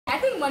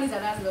think money is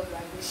Ada's love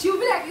language. She'll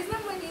be like, it's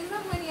not money, it's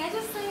not money. I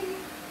just say,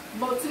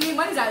 but to me,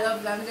 money is her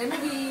love language. And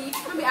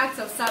maybe acts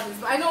of service.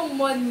 But I know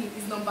money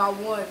is number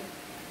one.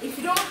 If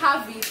you don't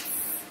have it,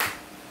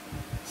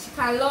 she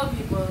can love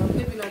you, but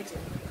maybe not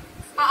genuinely.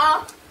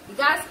 You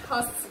guys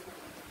hustle.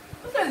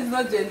 Because it's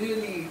not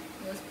genuinely.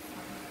 Yes.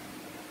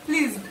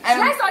 Please. She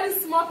likes all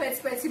this small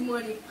petty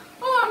money.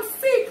 Oh, I'm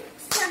sick.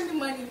 Send me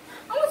money.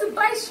 I want to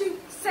buy shit.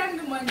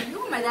 Send me money. You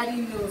know my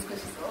daddy knows because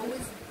she's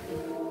always.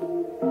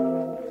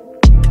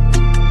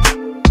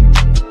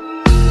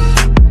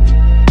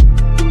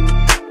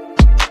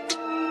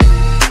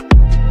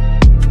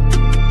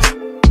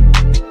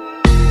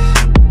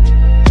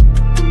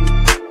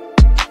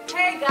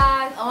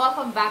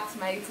 Welcome back to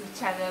my YouTube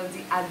channel,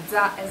 the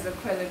Adaeze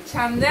Ezekwelu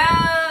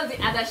channel, the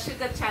Adaeze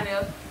Nsukka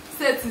channel.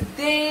 So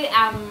today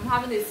I'm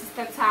having a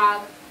sister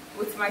tag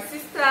with my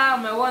sister,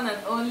 my one and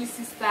only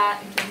sister.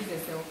 Introduce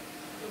yourself.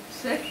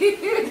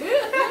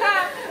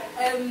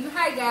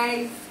 Hi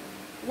guys,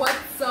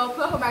 what's up?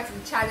 Welcome back to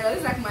the channel. This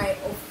is like my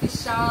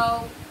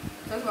official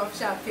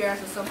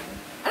appearance or something.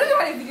 I don't know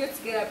how the video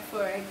together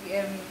before, right?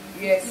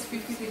 Yes,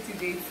 50-50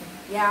 dating.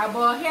 Yeah,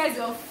 but here's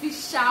the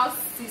official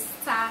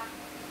sister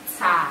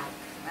tag.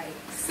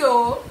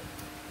 So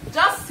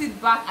just sit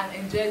back and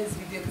enjoy this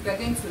video because you're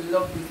going to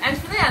love this. And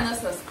if you are not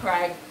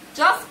subscribed,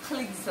 just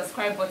click the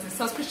subscribe button.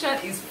 Subscription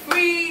is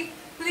free.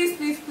 Please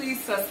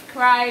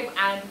subscribe,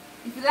 and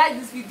if you like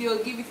this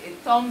video, give it a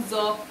thumbs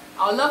up.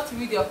 I would love to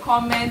read your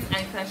comments,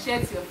 and you can share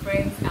it to your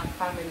friends and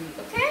family.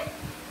 Okay,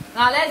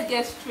 now let's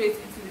get straight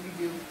into the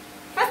video.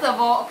 First of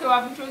all, okay,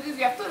 I've introduced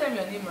you. I've told them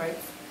your name, right?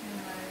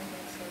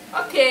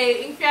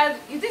 Okay, if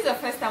this is your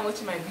first time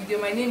watching my video,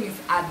 my name is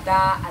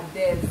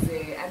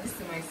Adaeze, and this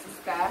is my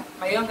sister,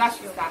 my younger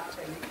sister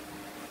actually.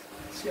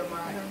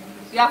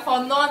 Yeah,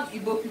 for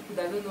non-Igbo people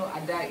that don't know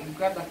Ada, you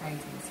grab that kind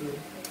of thing.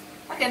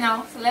 So, okay,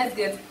 now, so let's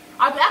get.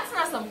 I'll be asking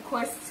her some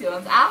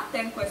questions. I have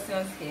 10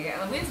 questions here,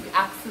 and I'm going to be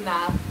asking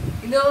her,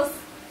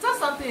 just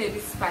something a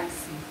bit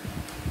spicy.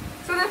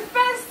 So the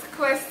first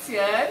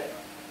question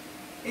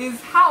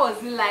is, how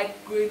was it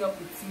like growing up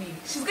with me?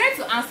 She's going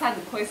to answer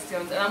the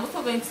questions, and I'm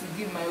also going to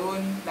give my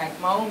own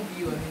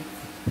view on it.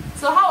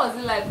 So how was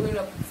it like growing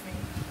up with me?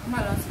 I'm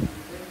allowed to be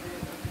very, very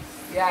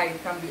honest. Yeah, you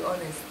can be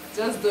honest.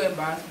 Just don't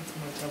embarrass me too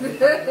much.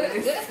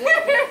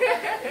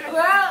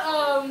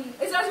 Well,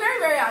 it was very,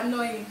 very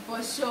annoying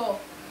for sure.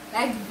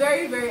 Like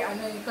very, very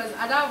annoying, because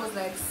Ada was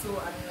like so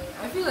annoying.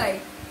 I feel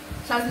like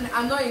she has been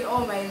annoying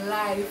all my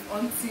life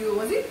until,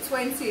 was it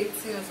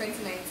 2018 or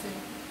 2019?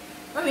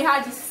 When we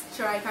had this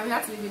strike and we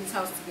had to live in this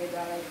house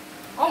together. Like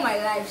all my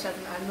life she has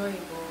been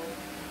annoying,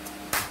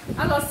 but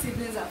I lost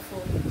siblings at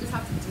home. You just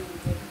have to deal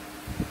with them.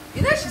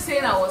 She's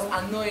saying I was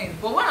annoying,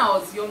 but when I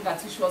was younger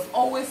too, she was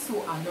always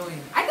so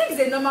annoying. I think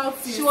it's a normal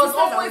thing. She was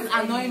always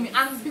annoying me,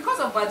 and because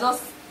of we're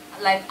just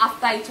like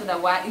after each other,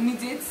 we're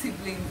immediate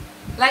siblings.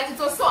 Like it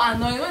was so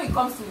annoying when it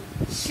comes to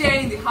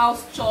sharing the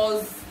house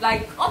chores.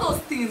 Like all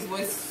those things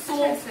were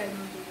so.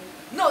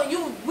 No,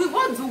 we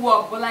won't do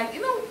work, but like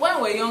when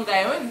we were younger,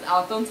 when it's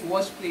our turn to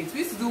wash plates, we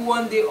used to do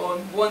one day on,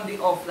 one day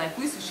off. Like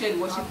we used to share the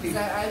washing plates.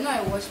 I know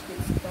I wash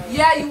plates.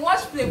 Yeah, you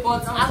wash plates,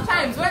 but at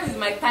times when it's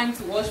my time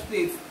to wash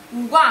plates,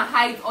 we go and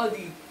hide all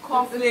the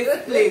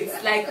cornflakes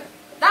plates. Like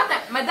that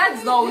time, my dad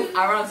is not always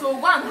around, so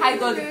we go and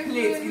hide all the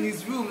plates in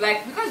his room.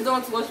 Like because you don't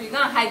want to wash it, you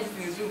go and hide it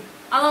in his room.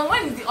 And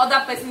when it's the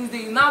other person's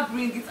day, you now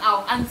bring it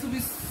out, and it will be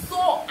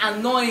so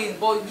annoying.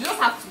 But you just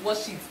have to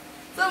wash it.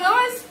 So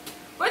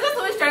we're just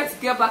always trying to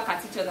get back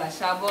at each other,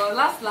 but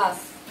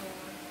last.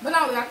 But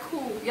now we are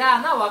cool.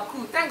 Yeah, now we're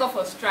cool. Thank God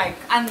for strike.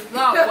 And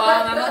now we're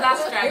on another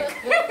strike.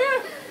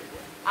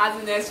 As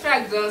in the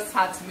strike just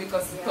had to make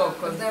us talk.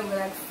 Because then we're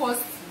like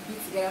forced to be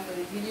together for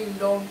the really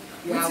long.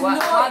 Yeah,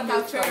 we're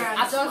no choice.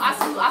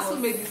 ASU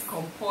made this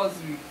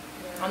compulsory.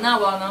 Yeah. And now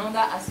we're on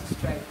another ASU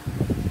strike.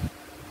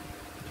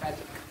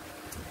 Tragic.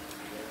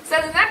 So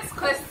the next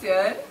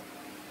question,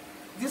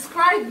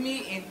 describe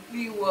me in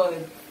 3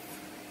 words.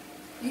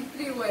 In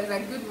 3 words,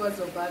 like good words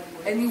or bad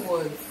words? Any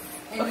words.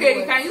 Okay,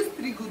 you can use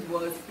 3 good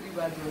words, 3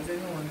 bad words,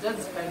 anyone. Just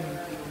describe me in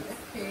 3 words.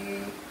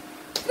 Okay.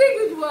 3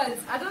 good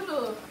words. I don't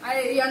know.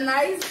 You're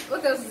nice.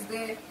 What else is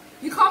there?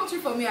 You come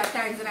through for me at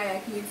times and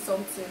I need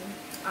something.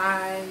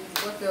 And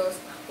what else?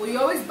 Well, you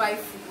always buy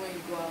food when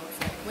you go out.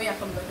 Like, when you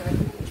come back, you're like,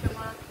 oh,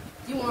 Chema,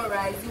 do you want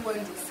rice? Do you want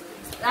this?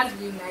 That's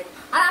really nice.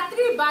 And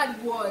 3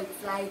 bad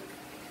words, like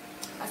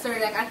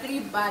 3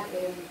 bad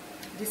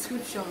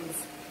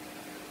descriptions.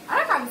 I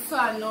think I'm so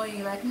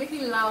annoying, like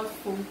making loud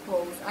phone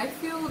calls. I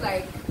feel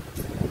like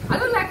I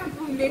don't like when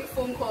people make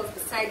phone calls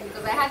beside me,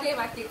 because I hardly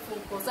ever take phone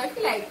calls. So I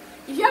feel like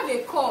if you have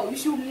a call, you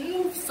should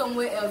move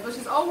somewhere else. But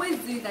she's always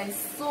doing that. It's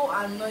so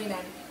annoying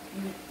and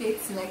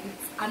irritating. Like it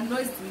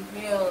annoys the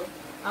hell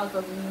out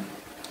of me.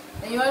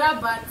 And your other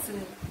bad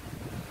thing,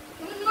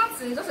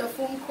 nothing, just a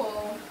phone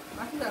call.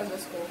 I think that's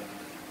just call.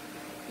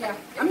 Yeah,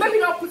 and maybe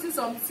not putting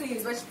some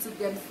things where she took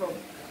them from.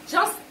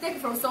 Just take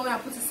it from somewhere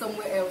and put it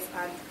somewhere else.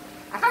 And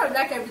I kind of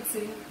like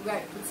everything where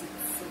I put it.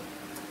 So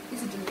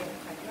this is doing it.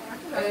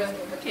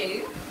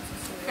 Okay,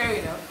 fair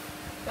enough.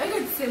 Are you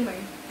going to say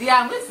mine?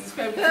 Yeah, I'm going to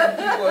describe it in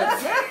few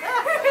words.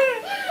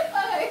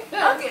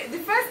 Oh Okay, the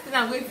first thing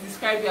I'm going to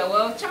describe here,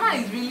 well,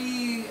 Chioma is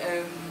really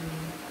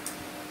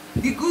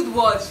the good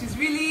word. She's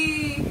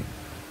really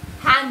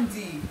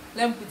handy.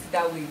 Let me put it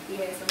that way.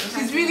 yes,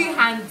 She's really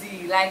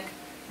handy. Like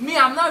me,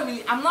 I'm not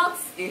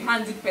a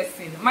handy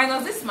person.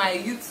 Minus this my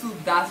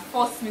YouTube that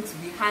forced me to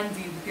be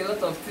handy with a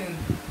lot of things.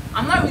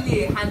 I'm not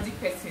really a handy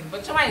person,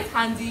 but Chioma is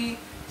handy.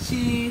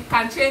 She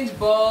can change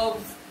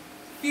bulbs,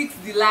 fix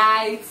the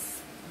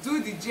lights,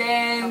 do the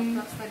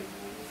gen,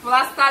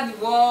 plaster the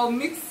wall,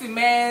 mix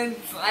cement,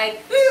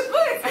 like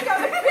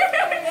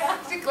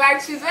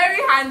she's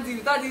very handy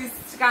with all this.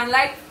 She can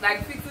like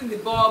fixing the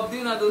bulb,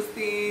 doing all those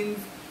things,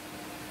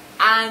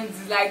 and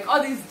like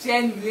all these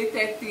gen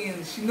related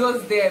things. She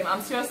knows them.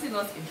 I'm seriously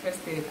not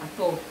interested at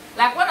all.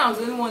 Like when I was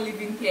the only one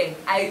living here,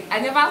 I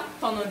never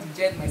turn on the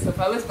gen myself.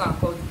 I always go and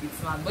call the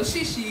gate man. But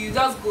she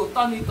just go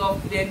turn it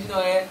off, the engine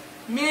oil.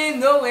 Me,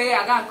 no way,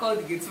 I can't call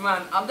the gate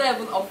man. I'm not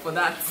even up for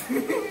that.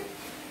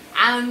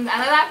 And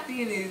another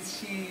thing is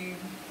she's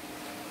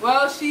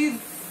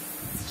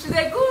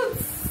a good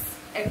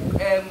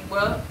she's an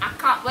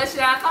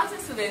accounting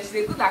student. She's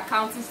a good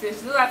accounting student.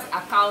 She knows how to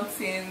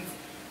accounting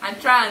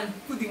and try and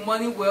put the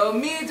money well.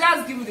 Me,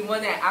 just give me the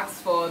money I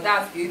asked for.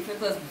 That's it.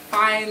 Let us be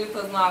fine. Let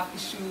us not have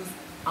issues,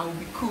 and we'll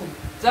be cool.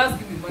 Just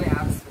give me the money I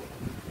asked for.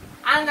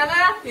 And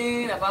another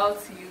thing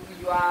about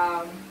you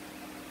are,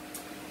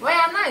 well,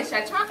 you're nice.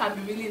 Chioma can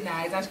be really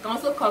nice, and she can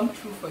also come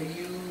through for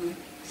you.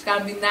 She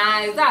can be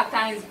nice. There are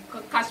times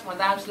catch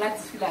madam, she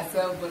likes to feel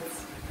herself, but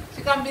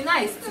she can be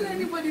nice too. Don't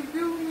anybody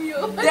feel me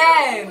up.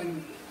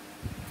 Then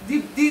the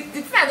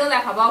thing I don't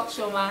like about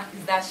Chioma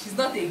is that she's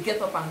not a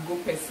get up and go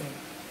person.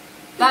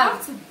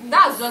 That's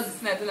just the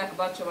thing I don't like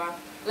about Chioma.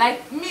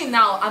 Like me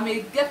now, I'm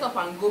a get up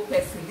and go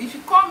person. If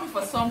you call me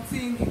for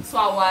something in 2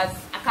 hours,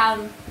 I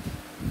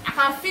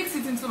can fix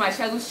it into my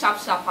schedule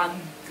sharp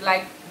and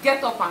like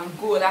get up and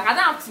go. Like I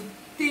don't have to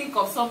think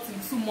of something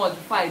too much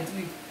before I do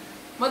it.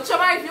 But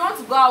Chioma, if you want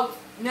to go out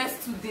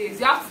next 2 days,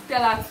 you have to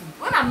tell her to.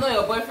 When I'm not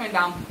your boyfriend,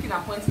 I'm booking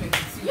appointments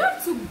with you. You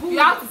have to book. You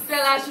have to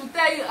tell her. She'll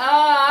tell you,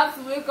 I have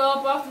to wake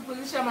up, I have to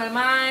position my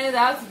mind,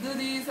 I have to do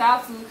this, I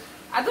have to.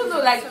 I don't know,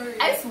 like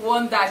I used to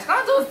wonder. She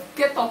can't just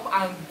get up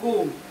and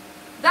go.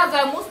 That's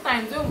why most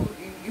times when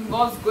it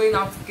involves going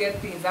out to get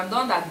things, I'm the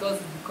one that does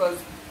it because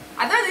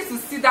I don't need to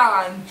sit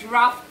down and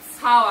draft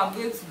how I'm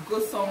going to go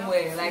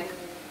somewhere. Like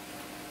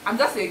I'm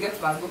just a get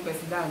up and go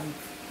person. That's it.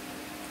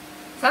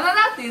 So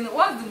another thing,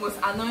 what's the most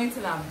annoying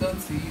thing I've done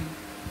to you?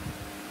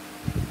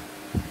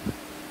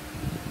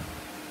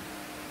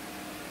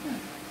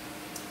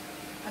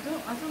 I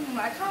don't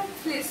know. I can't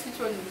place which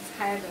one is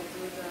higher than the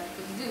other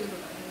because you do a lot of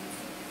annoying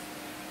things.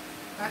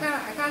 I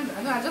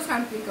just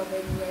can't think of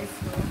any right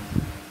now.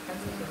 I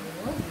don't know.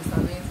 What's the most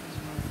annoying thing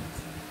you have done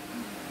to me?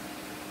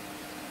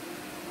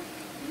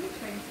 I'm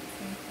trying to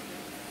think.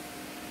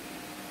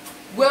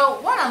 Well,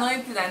 one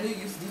annoying thing I know you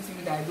used to do to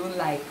me that I don't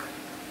like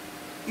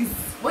is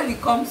when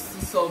it comes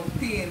to some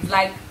things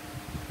like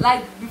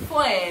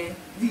before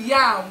the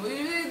yam,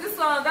 this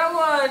one, that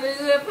one,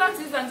 plant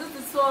this and just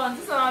this one,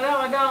 that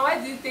one. Why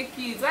do you take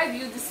it? Why do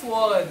you this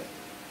one?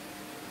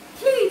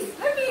 Please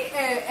let me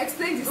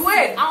explain this.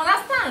 Wait, I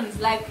understand.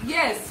 Like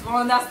yes,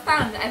 I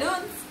understand. I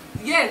don't.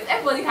 Yes,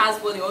 everybody has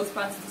what they always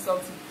plan to do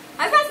something.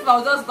 I thought if I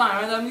would just go and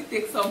randomly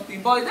take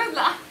something, but then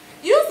like.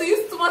 You used to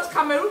use too much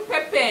Cameroon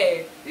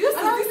pepper. You used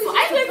to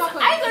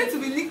I'm going to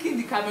be licking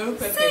the Cameroon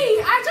pepper.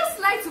 See, I just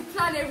like to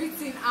plan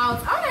everything out.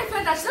 And when I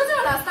find that she doesn't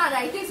understand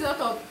that it takes a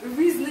lot of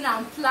reasoning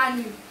and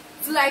planning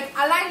to like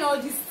align all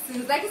these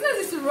things. Like it's not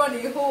easy to run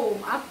a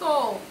home at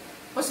all.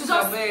 But she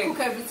just cook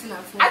everything at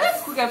once. I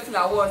just cook everything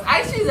at once.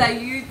 I see that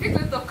you take a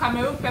lot of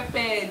Cameroon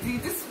pepper,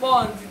 this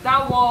one,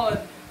 that one,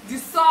 the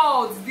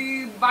salt,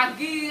 the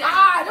baggy.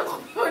 I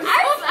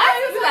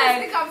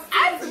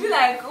feel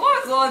like,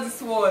 what's all this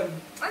one?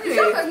 Anyway,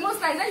 because most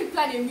times when you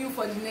plan a meal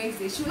for the next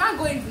day, she will not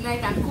go in the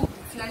night and cook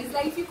it. And it's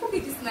like, if you cook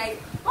it this night,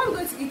 what are we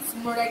going to eat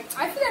tomorrow? Like,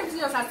 I feel everything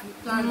just has to be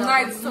planned out.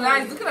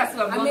 Nice. Looking at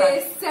I'm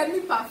a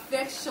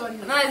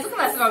semi-perfectionist. Nice. Looking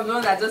at I'm the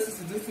one that just used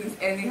to do things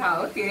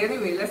anyhow. Okay,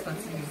 anyway, let's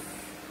continue.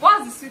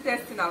 What's the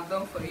sweetest thing I've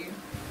done for you?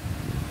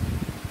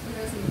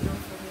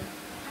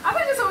 I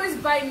think just always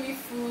buy me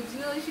food. You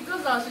know, if she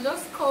goes out, she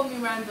just call me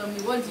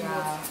randomly. What do you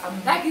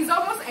want? Like it's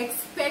almost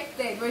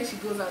expected when she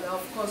goes out.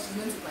 Of course, she's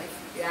going to buy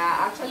food.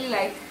 Yeah, actually,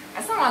 like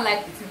as someone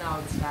like eating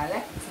out. I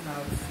like eating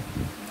out.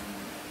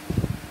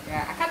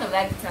 Yeah, I kind of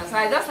like eating out. So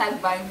I just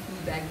like buying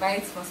food, like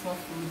buying small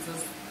food,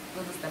 just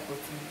those type of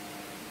things.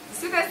 The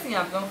sweetest thing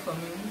I've done for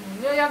me,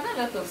 you know, I've done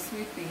a lot of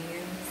sweet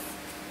things.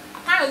 I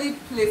can't really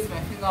place my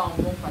finger on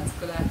one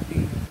particular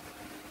thing.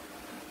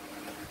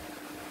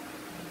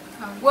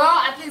 Well,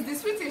 at least the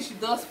sweet thing she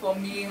does for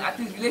me, at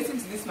least relating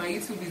to this my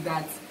YouTube, is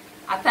that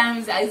at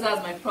times I use her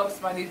as my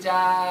props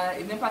manager.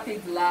 It never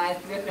takes the light,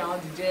 help me on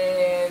the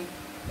gen,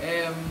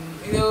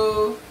 you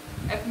know,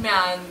 help me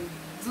and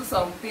do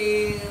some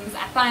things.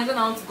 At times when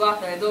I want to go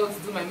out and I don't want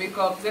to do my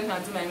makeup, help me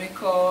and do my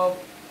makeup.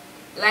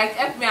 Like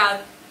help me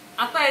and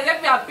at times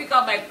help me and pick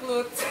up my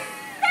clothes.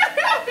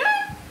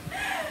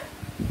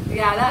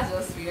 Yeah, that's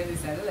just me.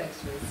 Honestly, I don't like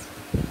stress.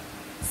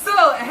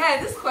 So,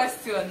 hey, this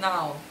question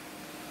now.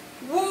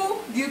 Who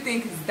do you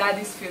think is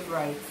daddy's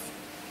favorite?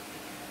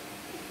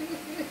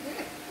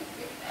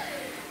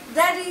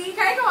 Daddy,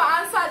 can you come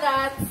answer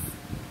that?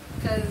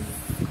 Because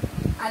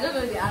I don't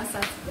know the answer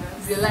to that.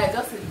 It's a lie,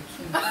 just say the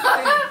truth.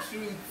 Say the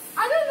truth.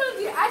 I don't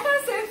know I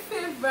can't say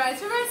favorite.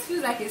 Favorite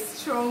feels like a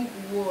strong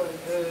word.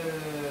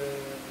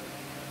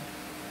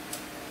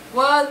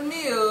 Well,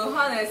 me,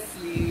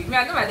 honestly,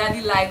 I know my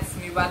daddy likes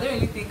me, but I don't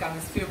really think I'm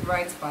his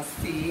favorite per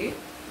se.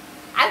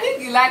 I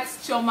think he likes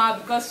Chioma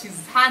because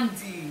she's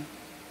handy.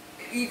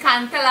 You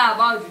can tell her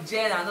about the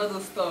gen and all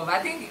those stuff. I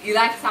think he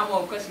likes her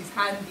more because she's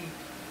handy.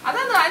 I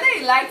don't know. I know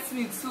he likes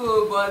me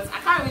too, but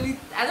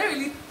I don't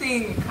really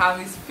think I'm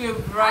his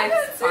favorite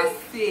per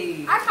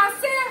se. I can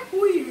say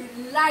who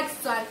he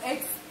likes to an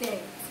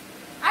extent.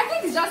 I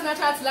think it's just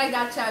natural to like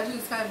that child who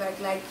is kind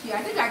of like you.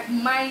 I think like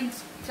mind,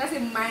 should I say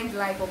mind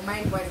like or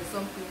mind wise or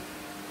something.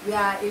 We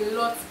are a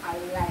lot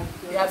alike.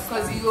 Yeah,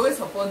 because you always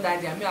support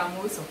daddy. I mean, I'm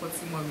always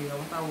supporting mommy no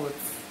matter what.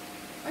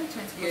 Why are you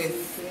trying to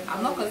yes,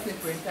 I'm not constantly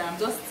parental. I'm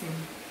just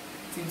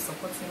team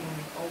supporting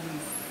mommy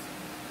always.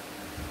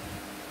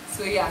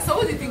 So yeah, so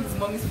what do you think is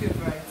mommy's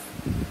favorite?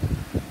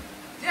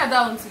 Yeah,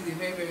 that one too is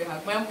very, very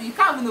hard. You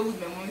can't even know who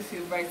my mommy's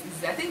favorite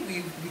is. I think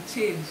we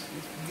change.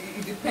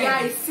 It depends.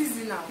 Yeah, it's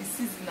seasonal. It's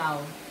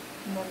seasonal.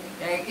 Mommy.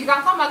 Yeah, you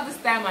can come back this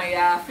time and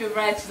your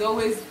favorite, she's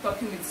always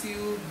talking with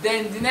you.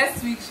 Then the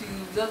next week she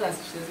does as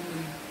she doesn't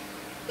know you.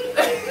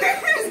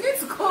 It's good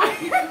to call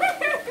you.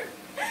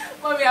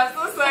 Mommy, I'm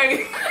so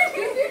sorry.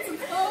 It's good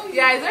to call you.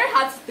 Yeah, it's very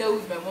hard to tell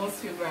who's my mom's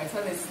favorite,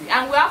 honestly.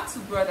 And we have 2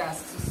 brothers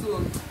too,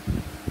 so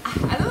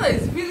I don't know,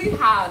 it's really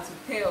hard to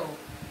tell.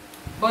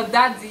 But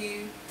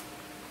daddy,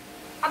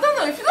 I don't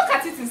know, if you look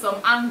at it in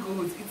some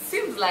angles, it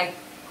seems like,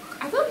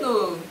 I don't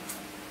know,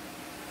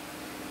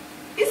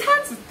 it's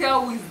hard to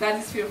tell who is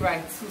daddy's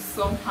favorite too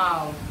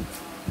somehow.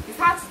 It's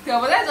hard to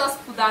tell, but let's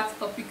just put that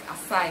topic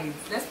aside.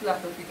 Let's put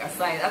that topic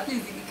aside. At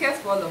least if he cares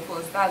for all of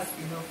us, that's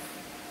enough.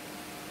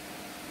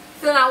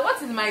 So now,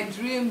 what is my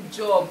dream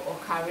job or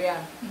career?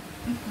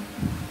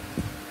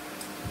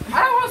 I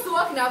don't want to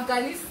work in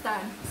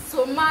Afghanistan,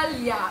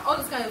 Somalia, all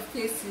those kind of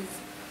places.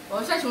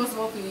 Or she wants to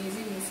work in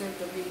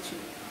WHO.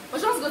 But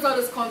she wants to go to all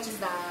those countries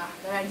that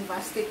are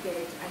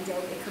devastated and they're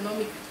in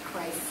economic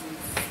crisis.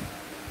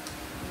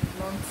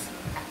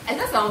 I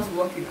just want to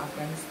work in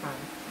Afghanistan.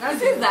 I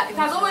think that it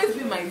has always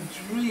been my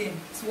dream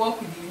to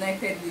work with the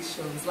United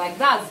Nations. Like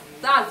that's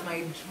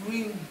my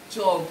dream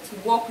job, to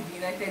work with the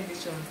United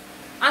Nations.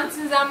 And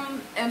since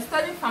I'm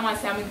studying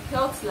pharmacy, I'm in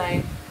health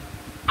line.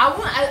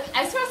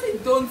 I seriously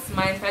don't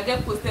mind if I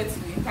get posted to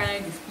the internally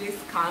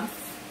displaced camps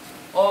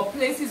or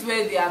places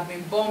where they have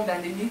been bombed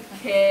and they need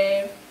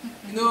care,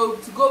 you know,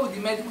 to go with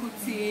the medical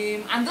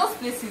team. And those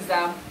places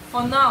are,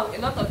 for now, a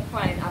lot of people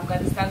are in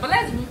Afghanistan. But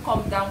let's even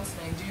come down to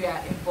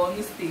Nigeria, in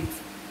Borno State.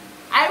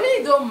 I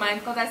really don't mind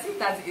because I think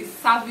that it's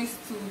service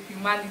to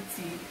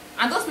humanity.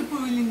 And those people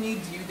really need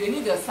you. They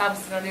need your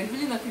services and there's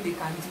really nothing they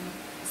can do.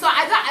 So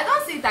I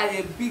don't see it as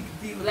a big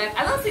deal. Like,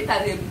 I don't see it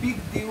as a big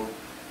deal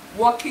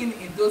working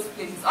in those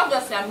places.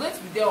 Obviously, I'm going to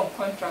be there on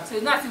contract, so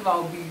it's not as if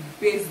I'll be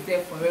based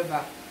there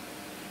forever.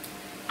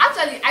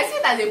 Actually, I see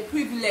it as a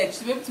privilege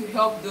to be able to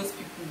help those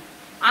people.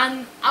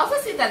 And I also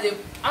see it as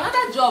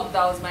another job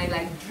that was my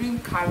dream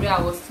career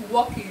was to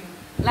work in,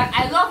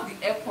 I love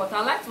the airport.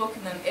 I like to work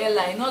in an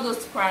airline, all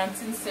those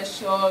quarantine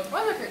sessions.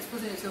 Why are you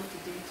exposing yourself to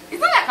danger? It's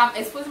not like I'm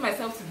exposing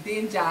myself to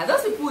danger.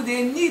 Those people,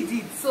 they need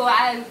it, so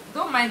I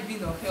don't mind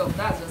being of help.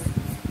 That's just it.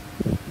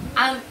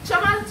 And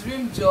Chioma's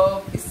dream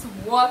job is to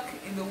work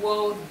in the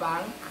World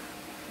Bank.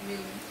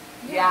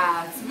 Really?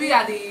 Yeah, to be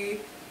at the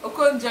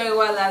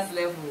Okonjo-Iweala's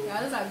level.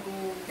 Yeah, those are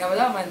gold. Yeah, but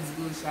that man is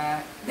good,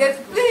 Sha.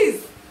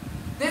 Please,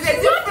 there's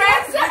a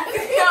difference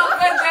between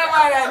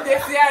Okonjo-Iweala and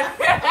Desian.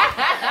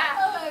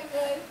 Oh my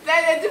god.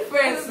 There's a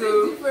difference,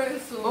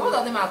 so. But both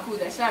of them are cool.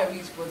 They're Sha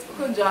rich, but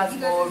Okonjo has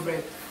more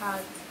rep.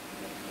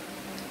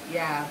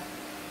 Yeah.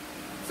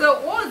 So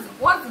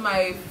what's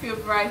my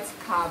favorite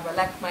car?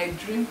 Like my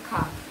dream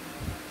car?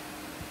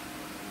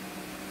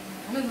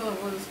 I don't know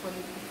what those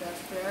funny cars,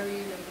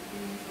 Ferrari,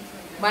 Lamborghini, something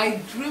like that. My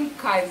dream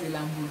car is a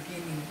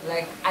Lamborghini.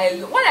 Like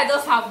when I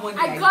just have money,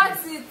 I got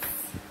it.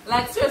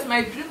 Like seriously,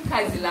 my dream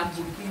car is a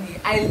Lamborghini.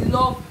 I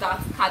love that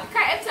car. The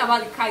car, everything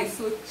about the car is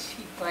so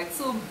cheap, like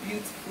so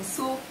beautiful.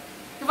 So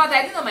in fact,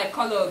 I didn't know my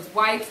colors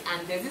white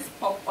and there's this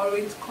pop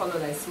orange color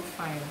that is so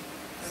fine.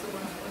 So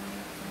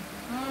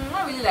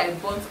not really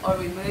like burnt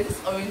orange, but there's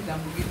this orange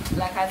Lamborghini.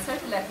 Like I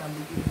certainly like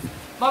Lamborghinis.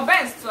 But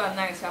Benz too are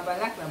nice, but I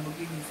like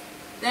Lamborghinis.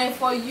 Then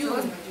for you, So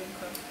what's my dream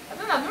car? I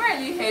don't know, I've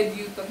never really heard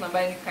you talking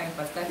about any kind of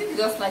particular. I think you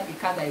just like a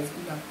car that is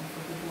good and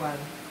comfortable and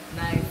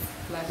nice,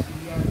 flashy.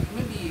 Yeah,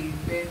 maybe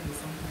a Benz or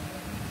something.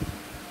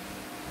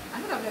 I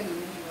think I've like a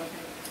Range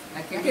Rover.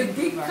 Like Like a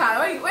big car.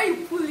 When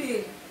you pull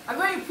in, and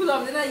when you pull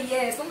up, then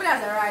yeah, somebody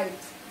has arrived.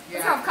 Yeah.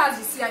 What kind of cars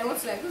you see, and you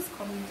want to who's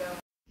coming down?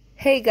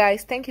 Hey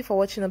guys, thank you for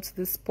watching up to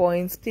this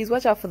point. Please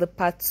watch out for the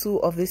part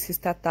 2 of this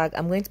sister tag.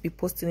 I'm going to be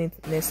posting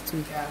it next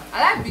week. Yeah,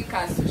 I like big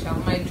cars too, Sha.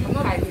 My dream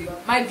car is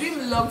my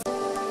dream love.